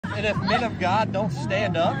And if men of God don't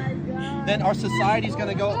stand up, then our society's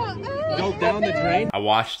gonna go down the drain. I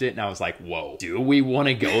watched it and I was like, whoa, do we want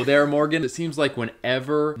to go there, Morgan? It seems like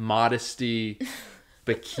whenever modesty,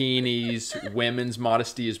 bikinis, women's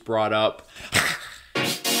modesty is brought up,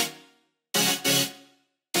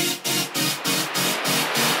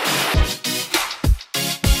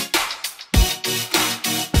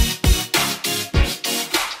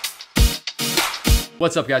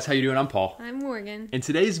 what's up, guys? How you doing? I'm Paul. I'm Morgan. In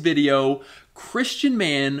today's video, Christian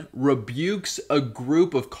man rebukes a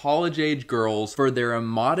group of college-age girls for their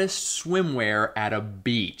immodest swimwear at a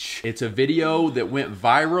beach. It's a video that went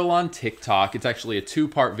viral on TikTok. It's actually a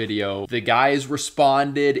two-part video. The guys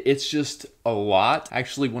responded. It's just a lot.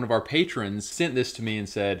 Actually, one of our patrons sent this to me and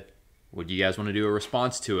said, would you guys want to do a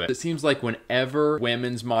response to it? It seems like whenever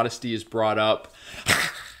women's modesty is brought up,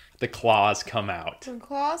 the claws come out. The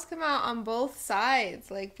claws come out on both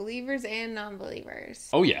sides, like believers and non-believers.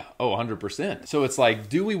 Oh yeah, oh 100%. So it's like,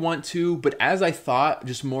 do we want to? But as I thought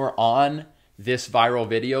just more on this viral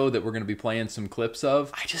video that we're gonna be playing some clips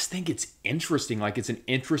of, I just think it's interesting. Like, it's an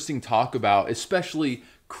interesting talk about, especially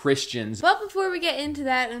Christians. But before we get into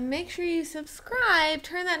that, make sure you subscribe,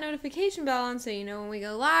 turn that notification bell on so you know when we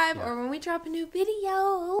go live or when we drop a new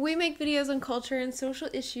video. We make videos on culture and social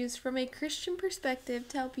issues from a Christian perspective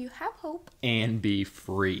to help you have hope and be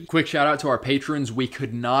free. Quick shout out to our patrons. We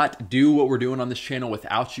could not do what we're doing on this channel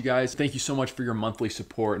without you guys. Thank you so much for your monthly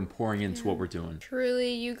support and pouring into what we're doing.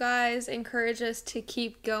 Truly, you guys encourage us to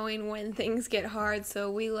keep going when things get hard, so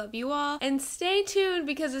we love you all. And stay tuned,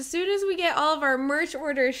 because as soon as we get all of our merch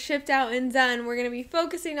orders shipped out and done, we're going to be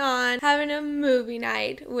focusing on having a movie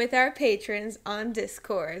night with our patrons on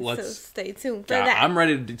Discord. So stay tuned for that. I'm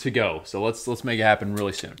ready to go, so let's make it happen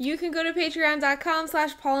really soon. You can go to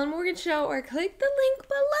patreon.com/Paulandmorganshow or click the link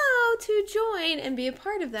below to join and be a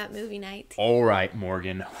part of that movie night. All right,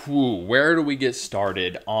 Morgan. Where do we get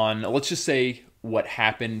started on, let's just say, what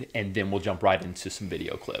happened, and then we'll jump right into some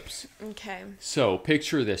video clips. Okay. So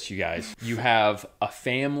picture this, you guys. You have a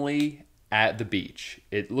family at the beach.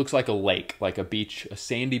 It looks like a lake, like a beach, a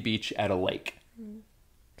sandy beach at a lake.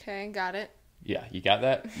 Okay, got it. Yeah, you got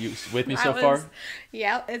that? You with me so far?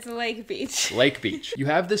 Yeah, it's a lake beach. Lake beach. You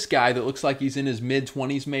have this guy that looks like he's in his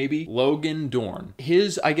mid-20s maybe, Logan Dorn.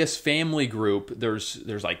 His, I guess, family group, there's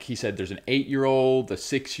like, he said there's an 8-year-old, a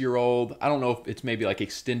 6-year-old. I don't know if it's maybe like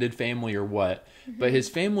extended family or what, but his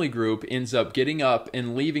family group ends up getting up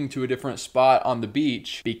and leaving to a different spot on the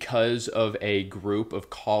beach because of a group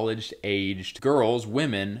of college-aged girls,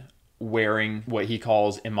 women, wearing what he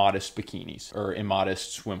calls immodest bikinis or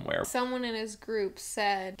immodest swimwear. Someone in his group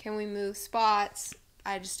said, can we move spots?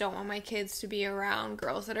 I just don't want my kids to be around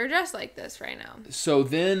girls that are dressed like this right now. So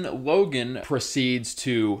then Logan proceeds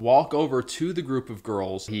to walk over to the group of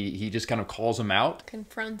girls. He just kind of calls them out.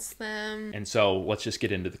 Confronts them. And so let's just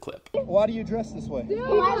get into the clip. Why do you dress this way? Dude,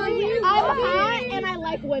 I'm hot and I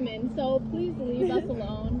like women, so please leave us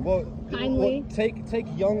alone. Well, kindly. Take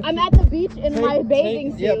young. I'm at the beach in my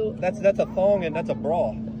bathing suit. Yep, that's a thong and that's a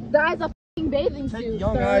bra. That is a bathing suit. Take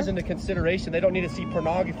young eyes into consideration. They don't need to see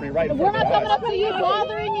pornography right in We're front of not their coming up to you,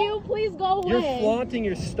 bothering you. Please go away. You're flaunting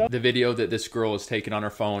your stuff. The video that this girl is taking on her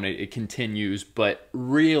phone, it continues, but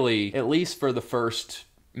really, at least for the first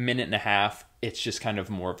minute and a half, it's just kind of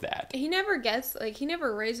more of that. He never gets, like, he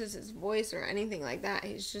never raises his voice or anything like that.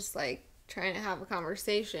 He's just, like, trying to have a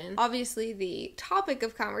conversation. Obviously, the topic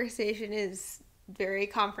of conversation is very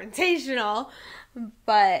confrontational,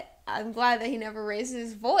 but I'm glad that he never raised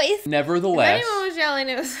his voice. Nevertheless, if anyone was yelling,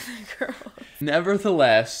 it was the girl.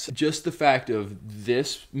 Nevertheless, just the fact of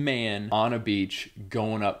this man on a beach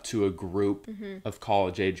going up to a group of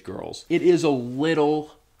college-age girls, it is a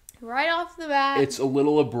little... Right off the bat. It's a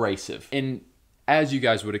little abrasive. And as you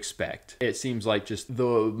guys would expect, it seems like just the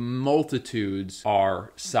multitudes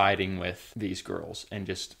are siding with these girls and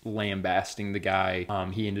just lambasting the guy.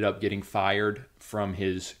 He ended up getting fired from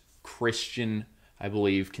his Christian, I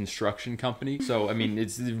believe, construction company. So, I mean,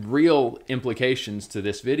 it's the real implications to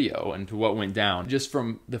this video and to what went down. Just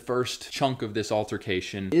from the first chunk of this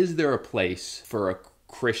altercation, is there a place for a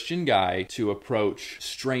Christian guy to approach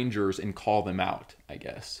strangers and call them out, I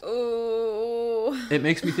guess? Oh. It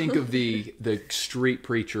makes me think of the street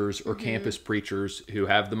preachers or campus preachers who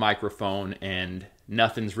have the microphone and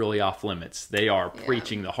nothing's really off limits. They are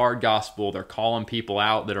preaching the hard gospel. They're calling people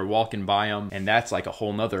out that are walking by them. And that's like a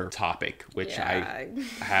whole nother topic, which I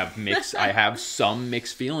have some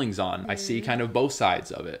mixed feelings on. I see kind of both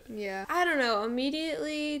sides of it. Yeah. I don't know.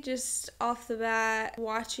 Immediately, just off the bat,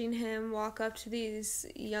 watching him walk up to these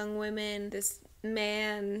young women, this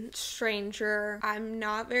man, stranger. I'm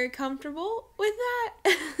not very comfortable with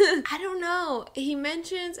that. I don't know. He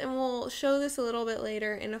mentions, and we'll show this a little bit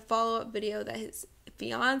later in a follow-up video, that his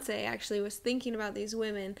fiance actually was thinking about these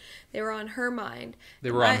women. They were on her mind. They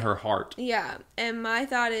were on her heart. Yeah. And my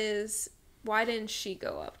thought is, why didn't she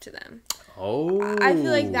go up to them? Oh. I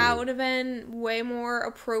feel like that would have been way more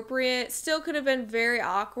appropriate. Still could have been very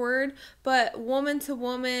awkward, but woman to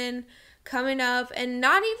woman coming up and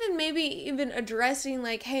not even maybe even addressing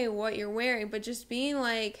like, hey, what you're wearing, but just being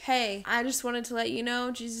like, hey, I just wanted to let you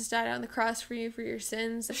know Jesus died on the cross for you for your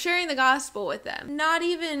sins. Sharing the gospel with them. Not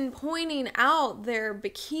even pointing out their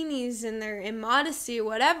bikinis and their immodesty or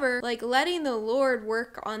whatever, like letting the Lord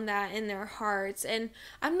work on that in their hearts. And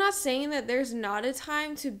I'm not saying that there's not a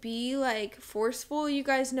time to be like forceful. You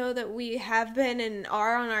guys know that we have been and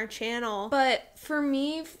are on our channel, but for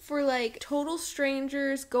me, for like total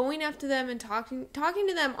strangers, going after them and talking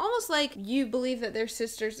to them almost like you believe that they're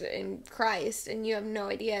sisters in Christ and you have no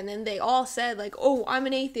idea, and then they all said like, oh, I'm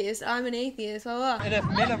an atheist, blah, blah. And if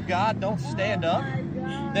men of God don't stand up,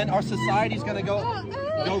 then our society's gonna go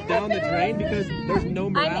down the drain because there's no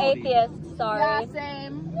morality. I'm atheist, sorry. Yeah,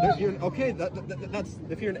 same. Okay, that's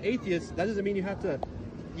if you're an atheist, that doesn't mean you have to,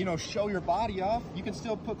 show your body off. You can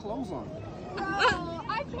still put clothes on. Oh,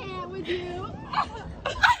 I can't with you.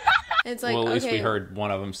 It's like, well, at least okay, we heard one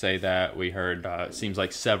of them say that. We heard, seems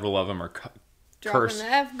like several of them are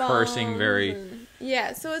cursing very.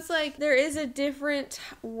 Yeah, so it's like there is a different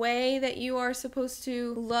way that you are supposed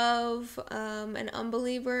to love an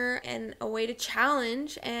unbeliever and a way to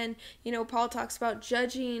challenge. And, Paul talks about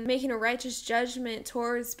judging, making a righteous judgment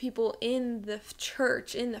towards people in the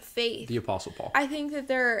church, in the faith. The Apostle Paul. I think that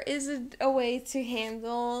there is a way to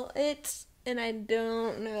handle it. And I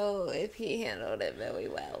don't know if he handled it very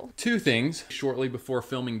well. Two things. Shortly before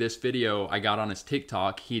filming this video, I got on his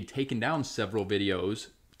TikTok. He had taken down several videos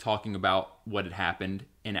talking about what had happened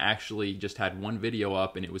and actually just had one video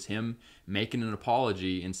up, and it was him making an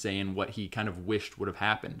apology and saying what he kind of wished would have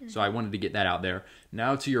happened. Mm-hmm. So I wanted to get that out there.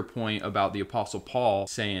 Now to your point about the Apostle Paul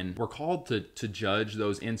saying we're called to judge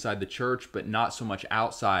those inside the church, but not so much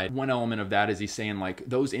outside. One element of that is he's saying like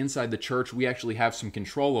those inside the church we actually have some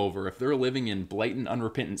control over. If they're living in blatant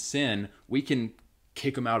unrepentant sin, we can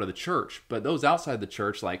kick them out of the church. But those outside the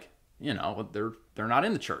church, like, they're not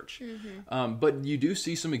in the church. Mm-hmm. But you do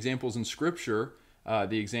see some examples in Scripture.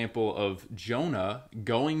 The example of Jonah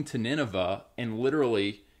going to Nineveh and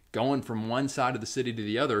literally going from one side of the city to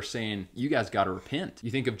the other saying, you guys got to repent. You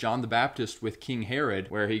think of John the Baptist with King Herod,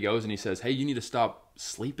 where he goes and he says, hey, you need to stop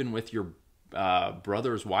sleeping with your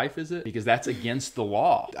brother's wife, is it? Because that's against the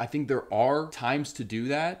law. I think there are times to do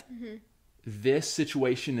that. Mm-hmm. This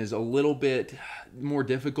situation is a little bit more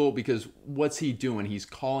difficult because what's he doing? He's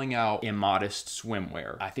calling out immodest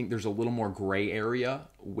swimwear. I think there's a little more gray area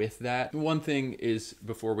with that. One thing is,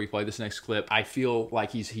 before we play this next clip, I feel like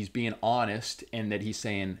he's being honest and that he's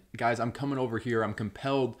saying, guys, I'm coming over here. I'm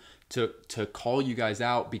compelled to call you guys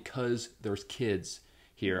out because there's kids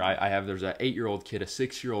here. There's an 8-year-old kid, a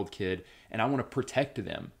 6-year-old kid, and I want to protect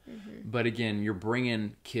them. Mm-hmm. But again, you're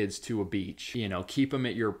bringing kids to a beach, keep them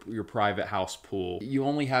at your private house pool. You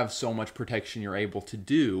only have so much protection you're able to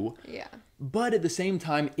do. Yeah. But at the same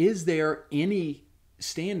time, is there any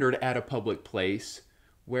standard at a public place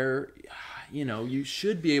where, you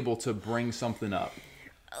should be able to bring something up?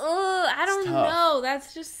 Oh, I don't know.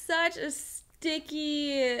 That's just such a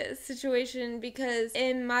sticky situation because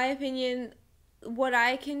in my opinion, what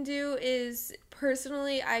I can do is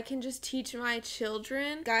personally, I can just teach my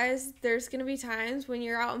children, guys, there's going to be times when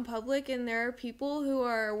you're out in public and there are people who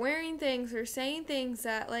are wearing things or saying things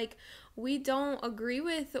that like we don't agree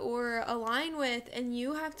with or align with, and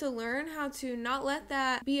you have to learn how to not let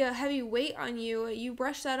that be a heavy weight on you. You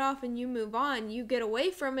brush that off and you move on. You get away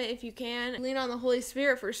from it if you can. Lean on the Holy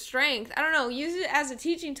Spirit for strength. I don't know, use it as a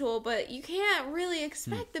teaching tool, but you can't really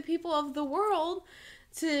expect the people of the world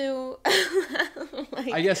to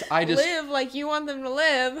live like you want them to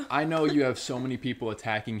live. I know you have so many people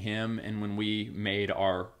attacking him, and when we made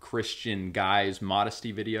our Christian guys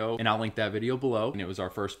modesty video, and I'll link that video below, and it was our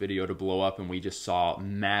first video to blow up, and we just saw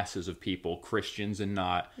masses of people, Christians and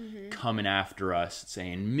not, coming after us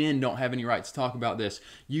saying men don't have any right to talk about this,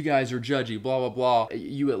 you guys are judgy, blah blah blah.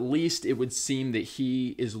 You, at least it would seem that he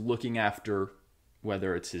is looking after,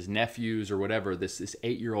 whether it's his nephews or whatever, this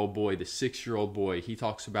 8-year-old boy, this 6-year-old boy. He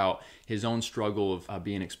talks about his own struggle of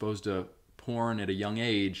being exposed to porn at a young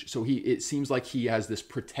age. So it seems like he has this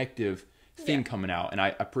protective thing coming out. And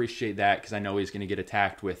I appreciate that because I know he's going to get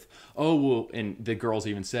attacked with, oh, well, and the girls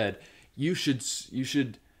even said, you should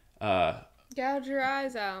gouge your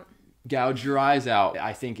eyes out. Gouge your eyes out.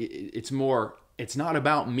 I think it's more it's not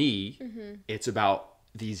about me. It's about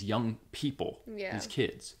these young people, these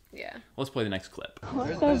kids. Yeah. Let's play the next clip.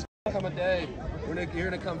 There's come a day when you're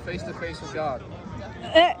going to come face to face with God.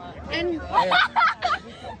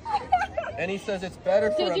 And he says it's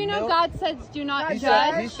better for Did you know millstone. God says do not He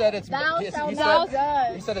judge? said it's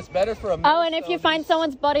he said it's better for a millstone. Oh, and if you find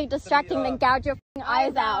someone's body distracting, then gouge your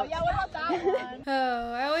eyes out. Yeah, what about that one?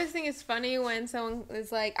 Oh, I always think it's funny when someone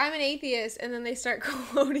is like, I'm an atheist, and then they start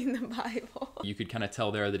quoting the Bible. You could kind of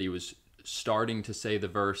tell there that he was starting to say the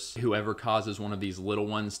verse, whoever causes one of these little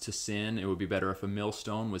ones to sin, it would be better if a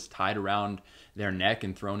millstone was tied around their neck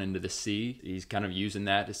and thrown into the sea. He's kind of using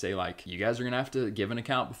that to say, like, you guys are gonna have to give an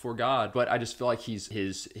account before God. But I just feel like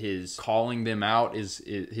his calling them out is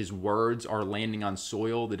his words are landing on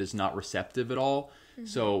soil that is not receptive at all.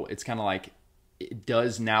 So it's kind of like, it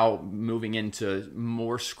does now moving into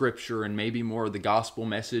more scripture and maybe more of the gospel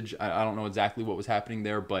message. I don't know exactly what was happening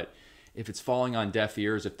there, but if it's falling on deaf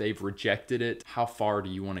ears, if they've rejected it, how far do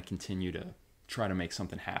you want to continue to try to make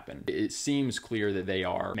something happen? It seems clear that they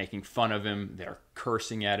are making fun of him. They're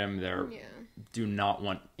cursing at him. They're do not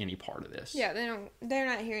want any part of this. Yeah, they're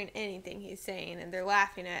not hearing anything he's saying, and they're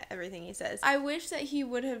laughing at everything he says. I wish that he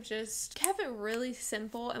would have just kept it really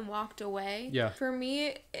simple and walked away. Yeah. For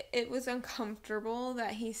me, it was uncomfortable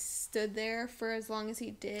that he stood there for as long as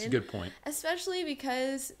he did. It's a good point. Especially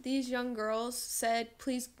because these young girls said,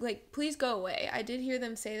 please go away. I did hear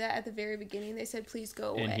them say that at the very beginning. They said, please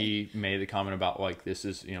go away. And he made the comment about, like, this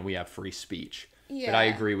is, we have free speech. Yeah. But I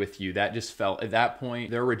agree with you. That just felt, at that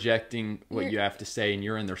point, they're rejecting what you have to say, and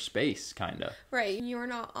you're in their space, kind of. Right. You're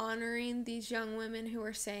not honoring these young women who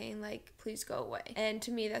are saying, like, please go away. And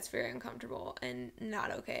to me, that's very uncomfortable and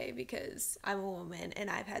not okay, because I'm a woman and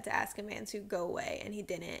I've had to ask a man to go away and he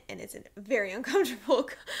didn't. And it's a very uncomfortable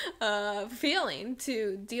feeling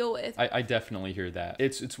to deal with. I definitely hear that.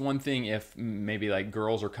 It's one thing if maybe, like,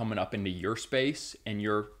 girls are coming up into your space and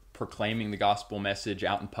you're proclaiming the gospel message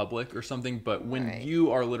out in public or something, but when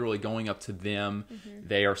you are literally going up to them,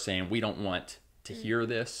 they are saying, we don't want to hear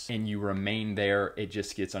this, and you remain there, it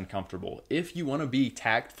just gets uncomfortable. If you want to be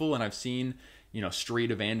tactful, and I've seen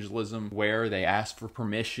street evangelism where they ask for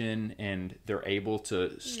permission and they're able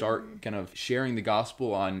to start kind of sharing the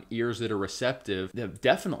gospel on ears that are receptive,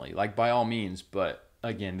 definitely, like, by all means. But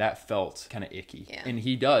again, that felt kind of icky. Yeah. And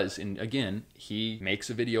he does. And again, he makes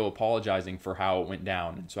a video apologizing for how it went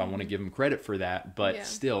down. And so I want to give him credit for that. But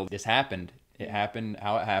still, this happened. It happened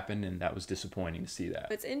how it happened. And that was disappointing to see that.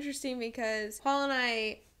 It's interesting because Paul and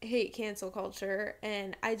I hate cancel culture,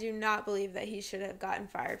 and I do not believe that he should have gotten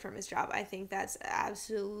fired from his job. I think that's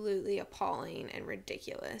absolutely appalling and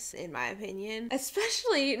ridiculous, in my opinion,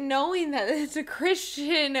 especially knowing that it's a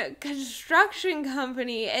Christian construction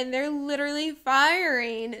company and they're literally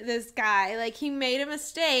firing this guy. Like, he made a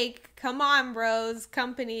mistake. Come on, bros,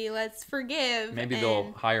 company, let's forgive. Maybe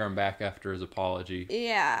they'll hire him back after his apology.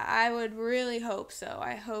 Yeah, I would really hope so.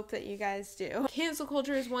 I hope that you guys do. Cancel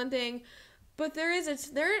culture is one thing, but there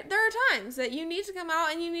are times that you need to come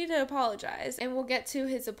out and you need to apologize. And we'll get to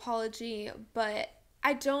his apology, but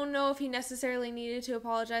I don't know if he necessarily needed to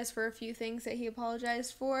apologize for a few things that he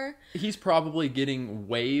apologized for. He's probably getting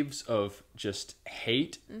waves of just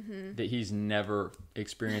hate that he's never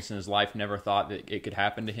experienced in his life, never thought that it could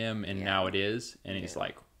happen to him, and now it is. And he's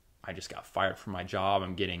like, I just got fired from my job.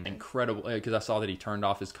 I'm getting incredible, because I saw that he turned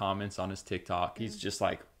off his comments on his TikTok. He's just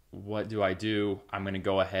like, what do I do? I'm going to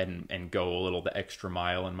go ahead and go a little the extra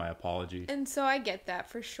mile in my apology. And so I get that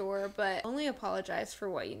for sure, but only apologize for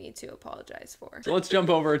what you need to apologize for. So let's jump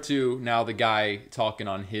over to now the guy talking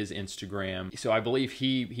on his Instagram. So I believe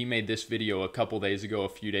he made this video a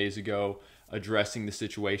few days ago, addressing the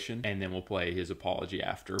situation, and then we'll play his apology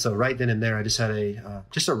after. So right then and there, I just had a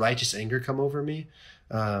righteous anger come over me,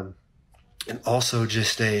 and also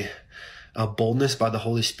just a boldness by the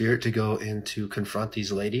Holy Spirit to go and to confront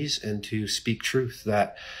these ladies and to speak truth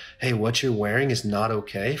that, hey, what you're wearing is not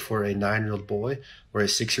okay for a 9-year-old boy or a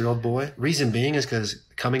 6-year-old boy. Reason being is because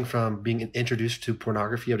coming from being introduced to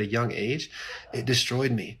pornography at a young age, it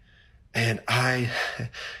destroyed me. And I,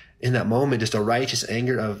 in that moment, just a righteous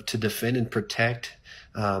anger to defend and protect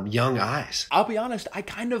young eyes. I'll be honest,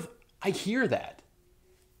 I hear that.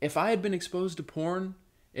 If I had been exposed to porn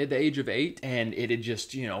at the age of 8 and it had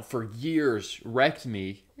just, for years wrecked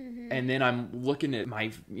me, and then I'm looking at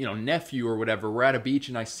my, nephew or whatever, we're at a beach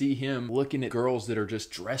and I see him looking at girls that are just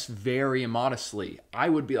dressed very immodestly, I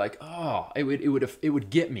would be like, oh, it would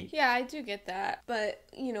get me. Yeah, I do get that. But,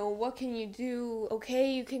 what can you do?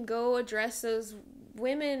 Okay, you can go address those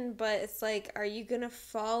women, but it's like, are you gonna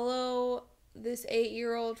follow this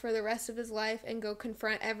 8-year-old for the rest of his life and go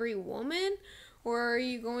confront every woman? Or are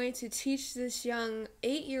you going to teach this young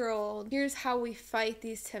 8-year-old, here's how we fight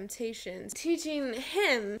these temptations? Teaching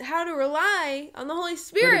him how to rely on the Holy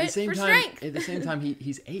Spirit for strength. At the same time,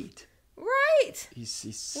 he's 8. Right. He's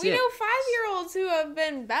 6. We know 5-year-olds who have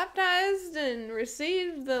been baptized and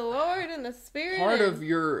received the Lord and the Spirit. Part of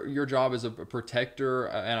your job as a protector,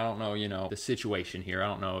 and I don't know, you know, the situation here. I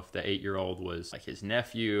don't know if the 8-year-old was like his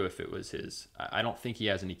nephew, if it was his. I don't think he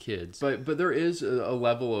has any kids, but there is a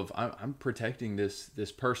level of I'm protecting this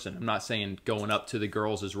person. I'm not saying going up to the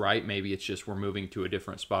girls is right. Maybe it's just we're moving to a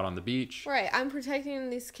different spot on the beach. Right. I'm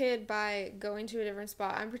protecting this kid by going to a different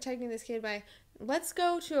spot. I'm protecting this kid by, let's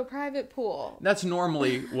go to a private pool. That's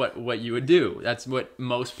normally what you would do. That's what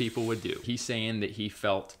most people would do. He's saying that he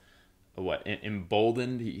felt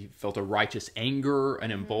emboldened. He felt a righteous anger,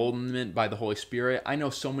 an emboldenment by the Holy Spirit. I know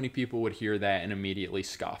so many people would hear that and immediately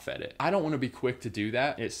scoff at it. I don't want to be quick to do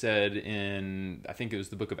that. It said in, I think it was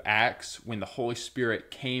the book of Acts, when the Holy Spirit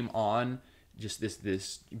came on just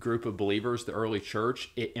this group of believers, the early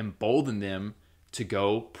church, it emboldened them to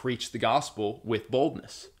go preach the gospel with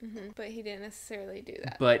boldness. But he didn't necessarily do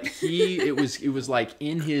that. But it was like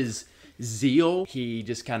in his zeal, he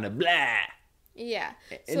just kind of blah. Yeah.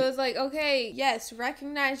 So it's like, okay, yes,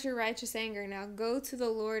 recognize your righteous anger. Now go to the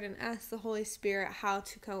Lord and ask the Holy Spirit how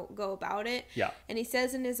to go about it. Yeah. And he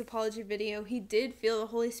says in his apology video, he did feel the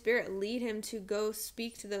Holy Spirit lead him to go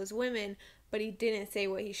speak to those women, but he didn't say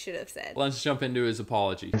what he should have said. Let's jump into his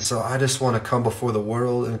apology. And so I just want to come before the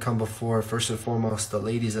world and come before, first and foremost, the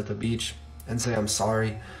ladies at the beach and say I'm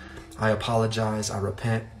sorry. I apologize. I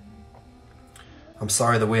repent. I'm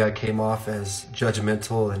sorry the way I came off as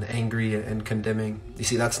judgmental and angry and condemning. You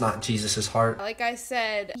see, that's not Jesus's heart. Like I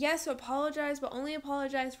said, yes, apologize, but only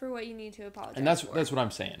apologize for what you need to apologize And that's for. what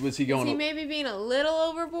I'm saying. Was he going? Is he maybe being a little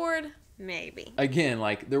overboard? Maybe. Again,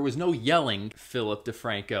 like there was no yelling, Philip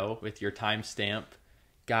DeFranco, with your timestamp.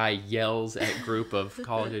 Guy yells at group of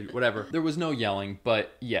college, whatever. There was no yelling,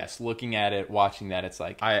 but yes, looking at it, watching that, it's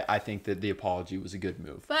like, I think that the apology was a good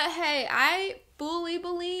move. But hey, I fully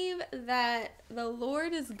believe that the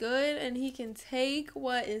Lord is good and he can take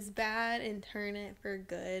what is bad and turn it for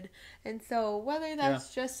good. And so whether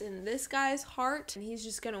that's just in this guy's heart and he's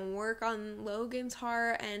just going to work on Logan's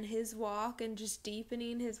heart and his walk and just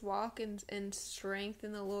deepening his walk and strength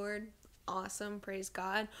in the Lord, awesome, praise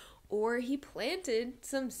God. Or he planted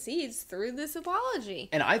some seeds through this apology.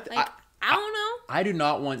 And I don't know. I do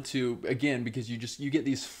not want to, again, because you get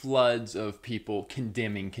these floods of people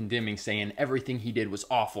condemning, saying everything he did was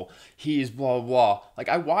awful. He is blah, blah. Like,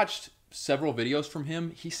 I watched several videos from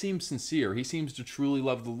him. He seems sincere. He seems to truly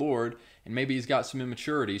love the Lord. And maybe he's got some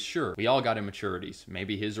immaturities. Sure, we all got immaturities.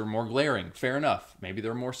 Maybe his are more glaring. Fair enough. Maybe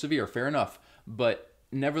they're more severe. Fair enough. But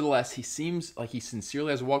nevertheless, he seems like he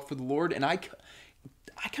sincerely has a walk for the Lord. And I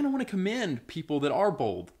kind of want to commend people that are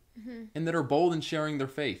bold and that are bold in sharing their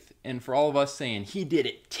faith. And for all of us saying, he did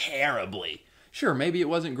it terribly. Sure, maybe it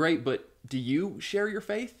wasn't great, but do you share your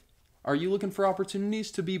faith? Are you looking for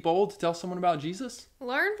opportunities to be bold, to tell someone about Jesus?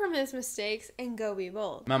 Learn from his mistakes and go be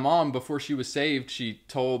bold. My mom, before she was saved, she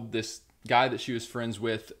told this guy that she was friends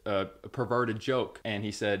with a perverted joke. And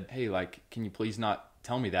he said, hey, like, can you please not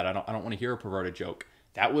tell me that? I don't want to hear a perverted joke.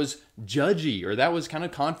 That was judgy, or that was kind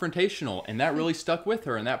of confrontational, and that really stuck with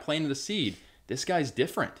her, and that planted the seed. This guy's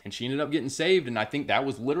different, and she ended up getting saved, and I think that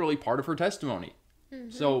was literally part of her testimony.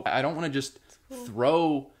 So I don't want to just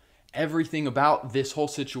throw everything about this whole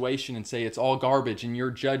situation and say it's all garbage, and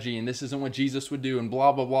you're judgy, and this isn't what Jesus would do, and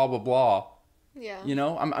blah, blah, blah, blah, blah. Yeah. You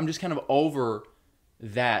know, I'm just kind of over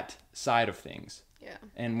that side of things. Yeah.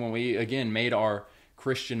 And when we, again, made our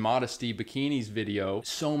Christian Modesty Bikinis video,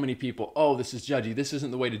 so many people, oh, this is judgy, this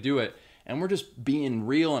isn't the way to do it. And we're just being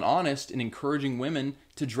real and honest and encouraging women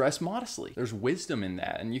to dress modestly. There's wisdom in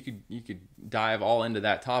that, and you could dive all into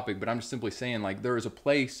that topic, but I'm just simply saying, like, there is a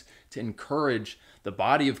place to encourage the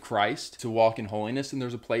body of Christ to walk in holiness, and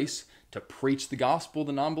there's a place to preach the gospel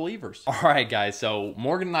to non-believers. All right, guys, so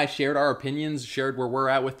Morgan and I shared our opinions, shared where we're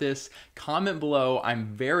at with this. Comment below. I'm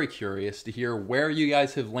very curious to hear where you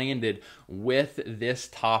guys have landed with this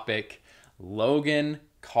topic. Logan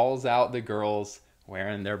calls out the girls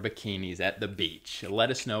wearing their bikinis at the beach.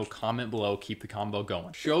 Let us know. Comment below. Keep the combo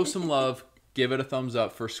going. Show some love. Give it a thumbs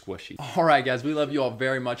up for Squishy. All right, guys, we love you all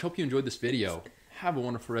very much. Hope you enjoyed this video. Have a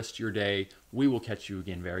wonderful rest of your day. We will catch you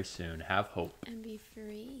again very soon. Have hope. And be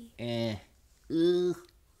free.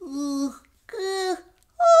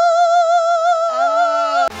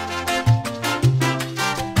 Oh.